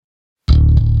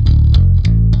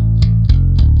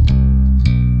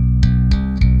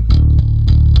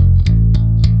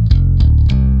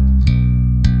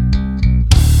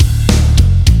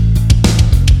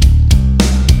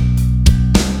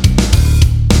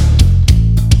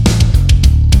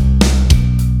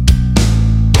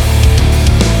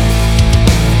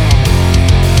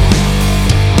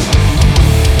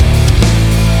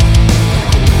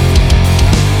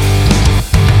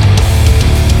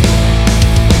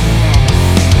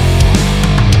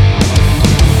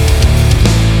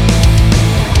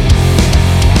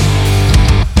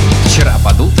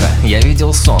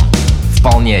видел сон.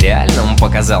 Вполне реальным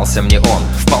показался мне он,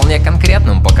 вполне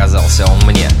конкретным показался он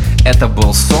мне. Это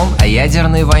был сон о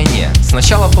ядерной войне.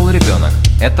 Сначала был ребенок,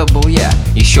 это был я.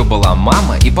 Еще была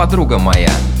мама и подруга моя.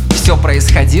 Все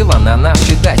происходило на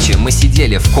нашей даче. Мы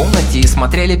сидели в комнате и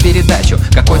смотрели передачу.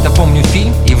 Какой-то, помню,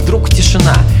 фильм, и вдруг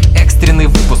тишина. Экстренный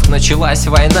выпуск, началась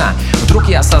война. Вдруг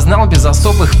я осознал без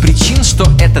особых причин, что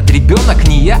этот ребенок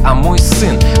не я, а мой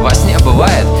сын. Во сне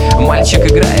бывает, мальчик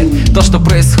играет. То, что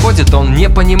происходит, он не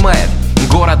понимает.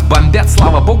 Город бомбят,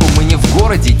 слава богу, мы не в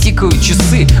городе. Тикают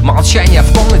часы, молчание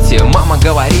в комнате. Мама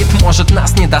говорит, может,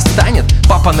 нас не достанет.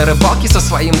 Папа на рыбалке со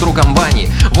своим другом Ваней.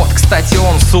 Вот, кстати,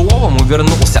 он с уловом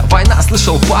увернулся. Война,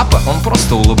 слышал папа, он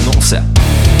просто улыбнулся.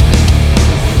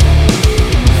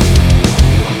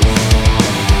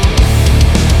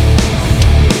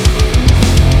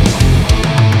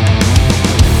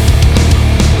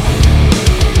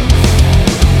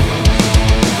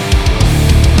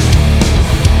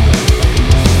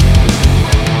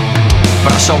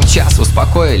 Прошел час,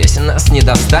 успокоились, нас не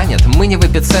достанет. Мы не в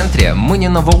эпицентре, мы не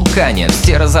на вулкане.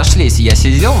 Все разошлись, я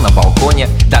сидел на балконе.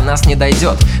 До нас не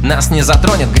дойдет, нас не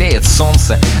затронет, греет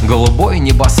солнце. Голубой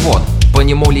небосвод, по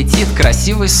нему летит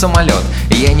красивый самолет.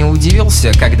 Я не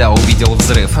удивился, когда увидел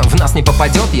взрыв. В нас не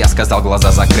попадет, я сказал,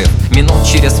 глаза закрыв. Минут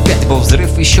через 5 был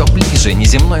взрыв еще ближе.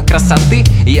 Неземной красоты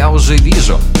я уже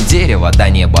вижу. Дерево до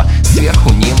неба,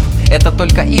 сверху нимб. Это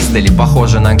только издали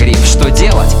похоже на гриб. Что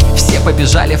делать? Все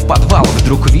побежали в подвал.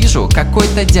 Вдруг вижу,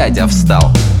 какой-то дядя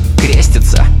встал.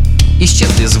 Крестится.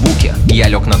 Исчезли звуки. Я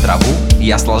лег на траву,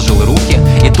 я сложил руки.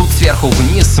 И тут сверху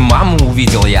вниз маму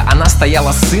увидел я. Она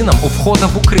стояла с сыном у входа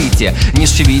в укрытие. Не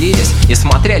шевелились и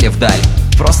смотрели вдаль.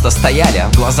 Просто стояли, а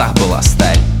в глазах была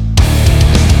сталь.